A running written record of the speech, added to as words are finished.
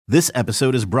This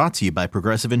episode is brought to you by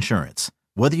Progressive Insurance.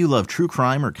 Whether you love true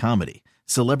crime or comedy,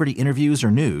 celebrity interviews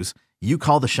or news, you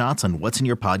call the shots on what's in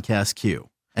your podcast queue.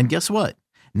 And guess what?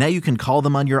 Now you can call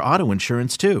them on your auto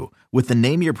insurance too with the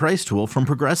Name Your Price tool from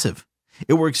Progressive.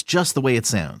 It works just the way it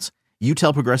sounds. You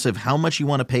tell Progressive how much you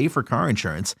want to pay for car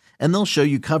insurance, and they'll show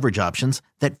you coverage options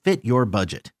that fit your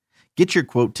budget. Get your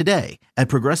quote today at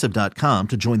Progressive.com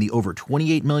to join the over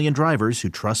 28 million drivers who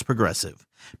trust Progressive.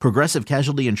 Progressive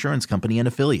Casualty Insurance Company and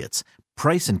Affiliates.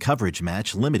 Price and coverage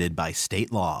match limited by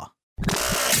state law.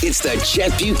 It's the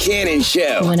Chet Buchanan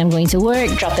Show. When I'm going to work,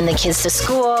 dropping the kids to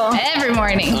school. Every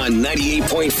morning. On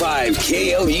 98.5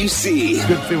 KLUC.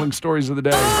 Good feeling stories of the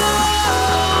day.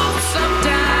 Oh,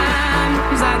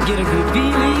 sometimes I get a good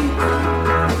feeling.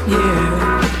 Yeah.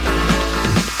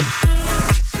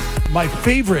 My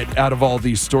favorite out of all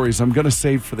these stories, I'm going to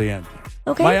save for the end.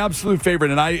 Okay. My absolute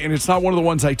favorite, and it's not one of the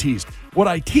ones I teased. What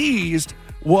I teased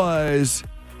was,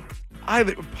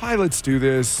 pilots do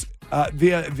this.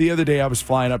 The other day I was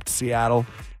flying up to Seattle,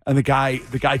 and the guy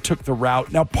took the route.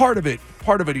 Now part of it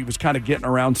he was kind of getting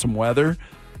around some weather,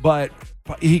 but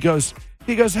he goes,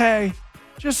 hey,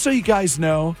 just so you guys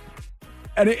know,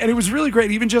 and it was really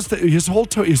great. Even just his whole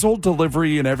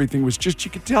delivery and everything was just, you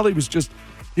could tell he was just.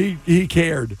 He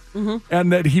cared,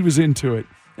 and that he was into it.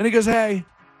 And he goes, "Hey,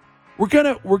 we're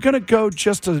gonna go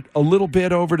just a little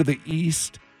bit over to the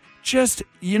east. Just,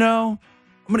 I'm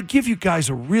gonna give you guys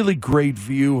a really great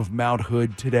view of Mount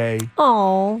Hood today.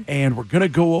 Oh, And we're gonna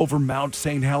go over Mount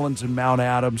St. Helens and Mount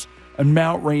Adams and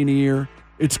Mount Rainier.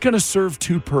 It's gonna serve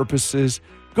two purposes.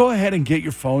 Go ahead and get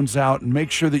your phones out and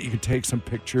make sure that you can take some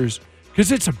pictures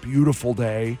because it's a beautiful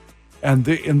day, and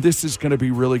this is gonna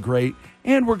be really great."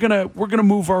 And we're gonna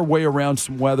move our way around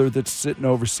some weather that's sitting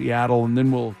over Seattle, and then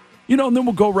we'll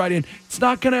go right in. It's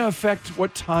not gonna affect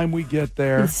what time we get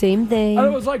there. the same thing. And I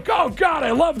was like, oh God, I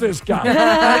love this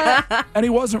guy. And he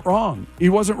wasn't wrong.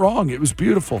 It was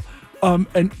beautiful. An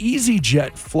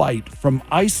EasyJet flight from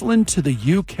Iceland to the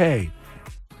UK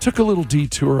took a little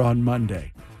detour on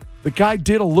Monday. The guy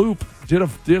did a loop, did a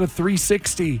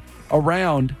 360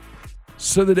 around,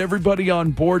 so that everybody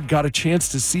on board got a chance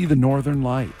to see the Northern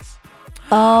Lights.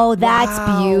 Oh, that's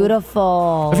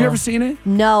beautiful. Have you ever seen it?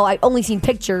 No, I've only seen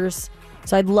pictures,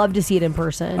 so I'd love to see it in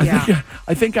person.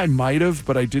 I think I might have,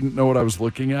 but I didn't know what I was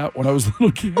looking at when I was a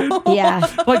little kid. Yeah.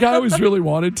 Like I always really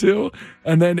wanted to.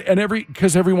 And then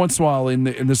because every once in a while in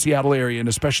the Seattle area, and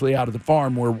especially out of the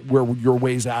farm where you're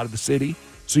ways out of the city,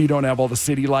 so you don't have all the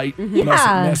city light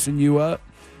messing you up,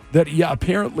 that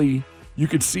apparently you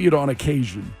could see it on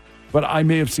occasion. But I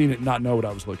may have seen it and not know what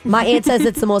I was looking My at. aunt says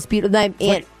it's the most beautiful. My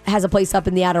aunt has a place up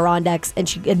in the Adirondacks, and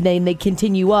then they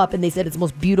continue up, and they said it's the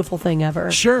most beautiful thing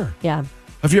ever. Sure. Yeah.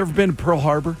 Have you ever been to Pearl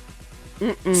Harbor?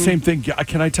 Same thing.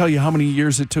 Can I tell you how many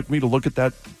years it took me to look at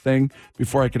that thing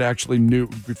before I could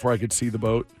see the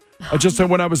boat?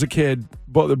 When I was a kid,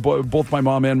 both my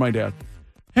mom and my dad.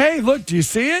 Hey, look, do you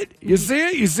see it? You see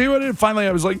it? You see what it? Finally,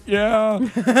 I was like,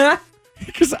 yeah.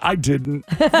 Because I didn't.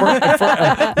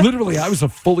 Literally, I was a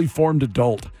fully formed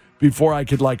adult before I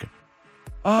could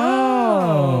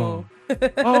all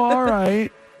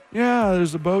right. Yeah,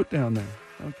 there's a boat down there.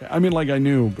 Okay. I mean, I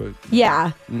knew, but.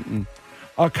 Yeah.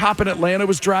 A cop in Atlanta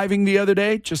was driving the other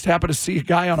day. Just happened to see a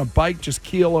guy on a bike just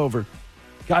keel over.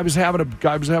 Guy was having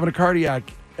a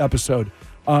cardiac episode.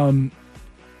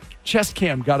 Chest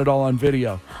cam got it all on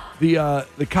video.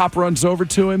 The cop runs over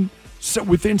to him. So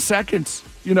within seconds,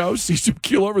 sees him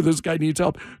keel over. This guy needs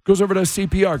help. Goes over to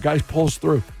CPR. Guy pulls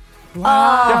through.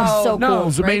 Wow. So cool. It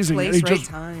was amazing. Right place, right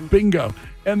time. Bingo.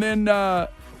 And then a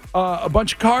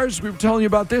bunch of cars, we were telling you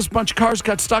about this, a bunch of cars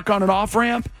got stuck on an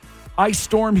off-ramp. Ice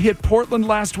storm hit Portland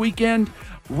last weekend.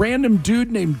 Random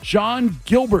dude named John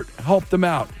Gilbert helped them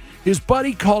out. His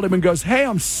buddy called him and goes, hey,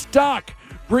 I'm stuck.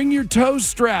 Bring your tow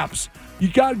straps.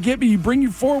 You got to get me. You bring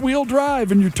your four-wheel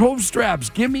drive and your tow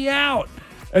straps. Get me out.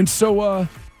 And so,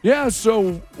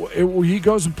 he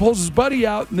goes and pulls his buddy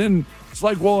out, and then it's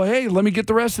like, well, hey, let me get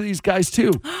the rest of these guys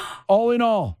too. All in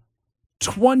all,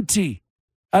 20,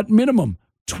 at minimum,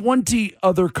 20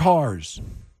 other cars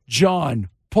John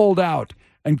pulled out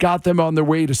and got them on their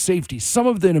way to safety. Some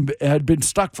of them had been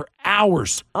stuck for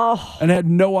hours and had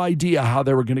no idea how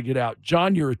they were going to get out.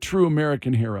 John, you're a true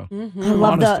American hero. I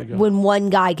love when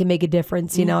one guy can make a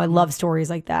difference. I love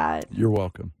stories like that. You're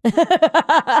welcome.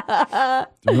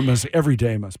 Every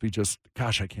day must be just,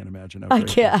 gosh, I can't imagine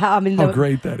how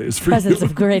great that is for presence you.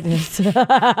 of greatness.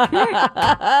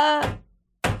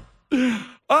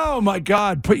 Oh, my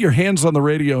God. Put your hands on the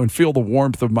radio and feel the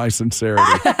warmth of my sincerity.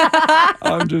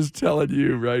 I'm just telling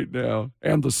you right now.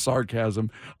 And the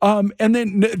sarcasm. And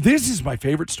then this is my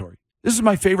favorite story. This is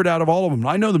my favorite out of all of them.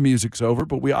 I know the music's over,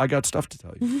 but I got stuff to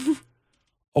tell you.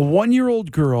 A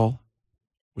 1-year-old girl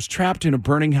was trapped in a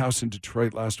burning house in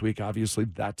Detroit last week. Obviously,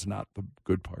 that's not the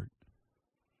good part.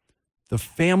 The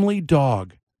family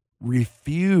dog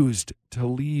refused to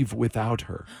leave without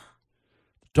her.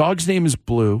 The dog's name is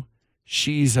Blue.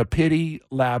 She's a pitty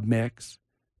lab mix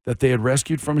that they had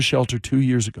rescued from a shelter 2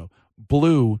 years ago.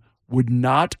 Blue would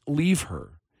not leave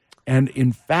her. And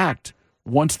in fact,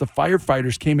 once the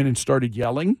firefighters came in and started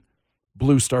yelling,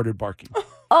 Blue started barking.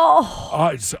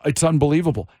 It's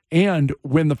unbelievable. And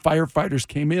when the firefighters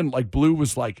came in, like Blue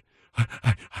was like,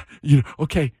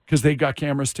 okay, because they got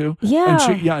cameras too. Yeah.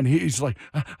 And he's like,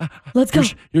 let's go.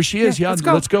 Here she is. Yeah,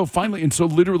 let's go. Finally. And so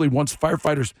literally once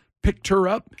firefighters picked her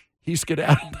up, he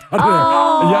skedaddled out of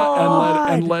there.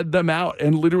 Yeah, and led them out.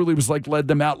 And literally was like, led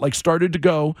them out, like started to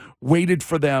go, waited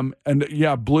for them. And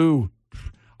Blue,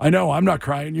 I know, I'm not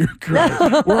crying. You're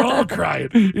crying. We're all crying.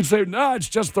 You'd say, no, it's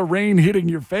just the rain hitting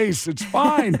your face. It's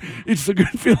fine. It's the good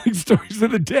feeling stories of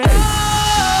the day.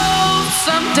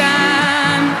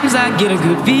 Sometimes I get a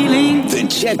good feeling. The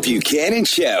Chet Buchanan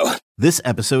Show. This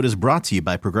episode is brought to you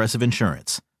by Progressive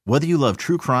Insurance. Whether you love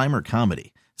true crime or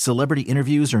comedy, celebrity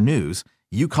interviews or news,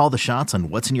 you call the shots on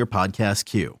what's in your podcast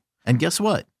queue. And guess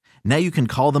what? Now you can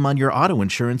call them on your auto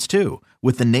insurance too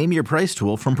with the Name Your Price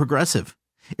tool from Progressive.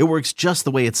 It works just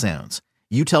the way it sounds.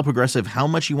 You tell Progressive how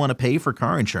much you want to pay for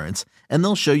car insurance, and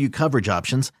they'll show you coverage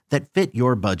options that fit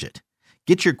your budget.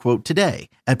 Get your quote today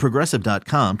at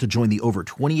Progressive.com to join the over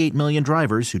 28 million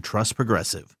drivers who trust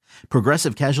Progressive.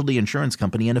 Progressive Casualty Insurance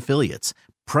Company and Affiliates.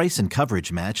 Price and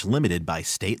coverage match limited by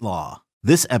state law.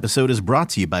 This episode is brought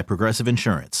to you by Progressive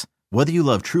Insurance. Whether you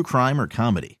love true crime or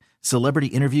comedy, celebrity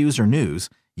interviews or news,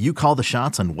 you call the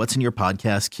shots on what's in your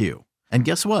podcast queue. And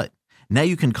guess what? Now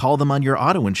you can call them on your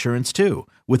auto insurance too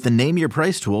with the Name Your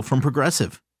Price tool from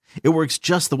Progressive. It works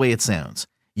just the way it sounds.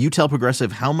 You tell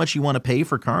Progressive how much you want to pay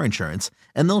for car insurance,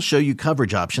 and they'll show you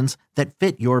coverage options that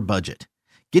fit your budget.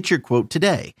 Get your quote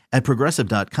today at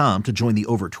Progressive.com to join the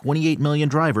over 28 million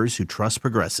drivers who trust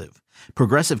Progressive.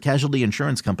 Progressive Casualty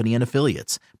Insurance Company and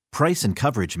Affiliates. Price and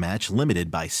coverage match limited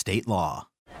by state law.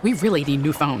 We really need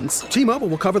new phones. T-Mobile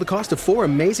will cover the cost of 4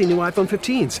 amazing new iPhone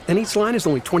 15s, and each line is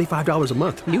only $25 a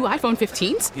month. New iPhone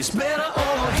 15s? It's better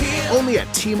over here. Only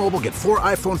at T-Mobile, get 4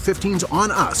 iPhone 15s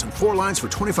on us and 4 lines for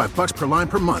 $25 per line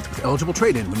per month with eligible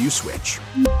trade-in when you switch.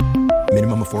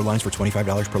 Minimum of 4 lines for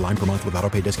 $25 per line per month with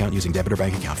autopay discount using debit or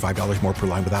bank account. $5 more per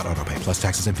line without autopay, plus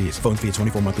taxes and fees. Phone fee at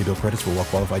 24 monthly bill credits for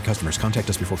well-qualified customers. Contact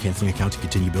us before canceling account to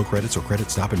continue bill credits or credit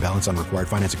stop and balance on required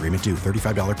finance agreement due.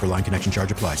 $35 per line connection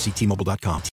charge applies. See T-Mobile.com.